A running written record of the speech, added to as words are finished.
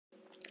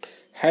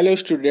Hello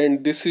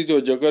student, this is your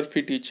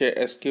geography teacher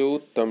SK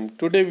Uttam.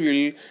 Today we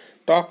will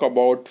talk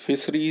about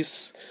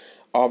fisheries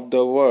of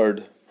the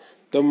world.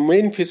 The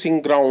main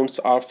fishing grounds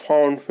are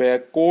found where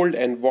cold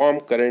and warm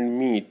current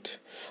meet.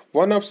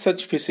 One of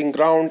such fishing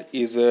ground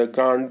is a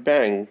Grand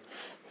Bank,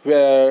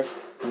 where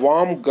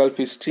warm Gulf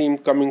Stream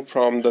coming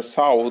from the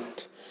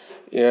south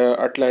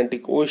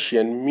Atlantic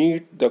Ocean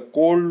meet the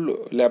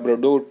cold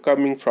Labrador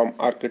coming from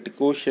Arctic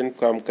Ocean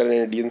from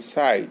Canadian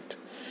side.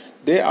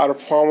 They are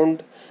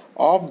found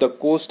off the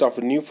coast of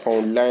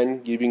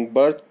Newfoundland, giving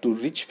birth to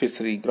rich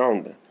fishery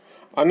ground.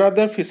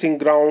 Another fishing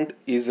ground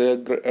is a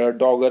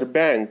Dogger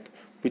Bank,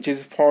 which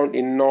is found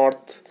in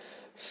North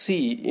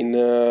Sea in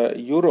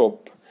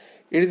Europe.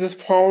 It is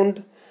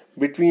found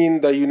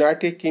between the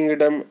United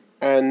Kingdom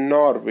and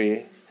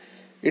Norway.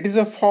 It is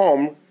a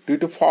form due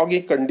to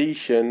foggy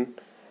condition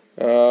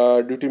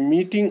due to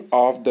meeting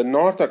of the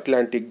North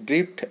Atlantic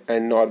drift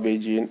and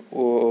Norwegian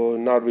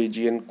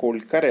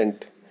cold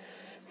current,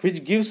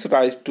 which gives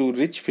rise to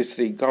rich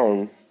fishery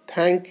ground.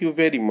 Thank you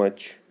very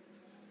much.